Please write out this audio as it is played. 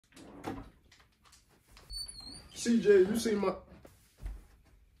CJ, you see my...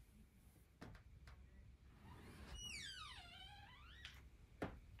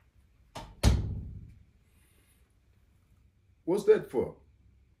 What's that for?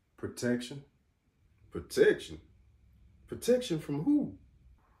 Protection? Protection? Protection from who?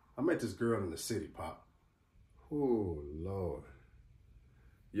 I met this girl in the city, Pop. Oh, Lord.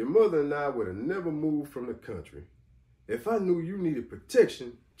 Your mother and I would have never moved from the country if I knew you needed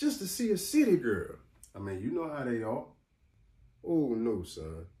protection just to see a city girl. I mean, you know how they are. Oh, no,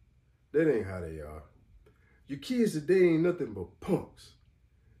 son. That ain't how they are. Your kids today ain't nothing but punks.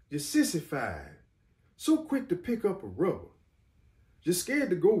 You're sissified. So quick to pick up a rubber. You're scared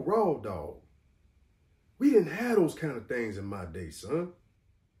to go raw dog. We didn't have those kind of things in my day, son.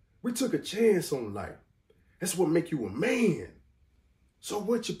 We took a chance on life. That's what make you a man. So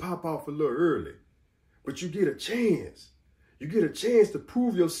what, you pop off a little early, but you get a chance. You get a chance to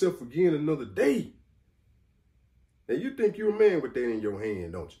prove yourself again another day. Now you think you're a man with that in your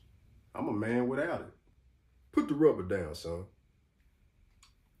hand, don't you? I'm a man without it. Put the rubber down, son.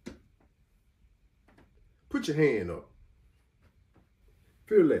 Put your hand up.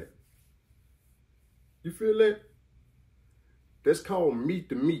 Feel that. You feel that? That's called meat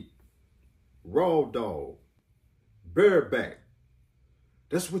to meat. Raw dog. Bareback.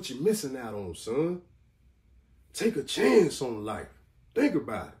 That's what you're missing out on, son. Take a chance on life. Think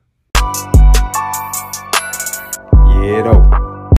about it. Yeah, though.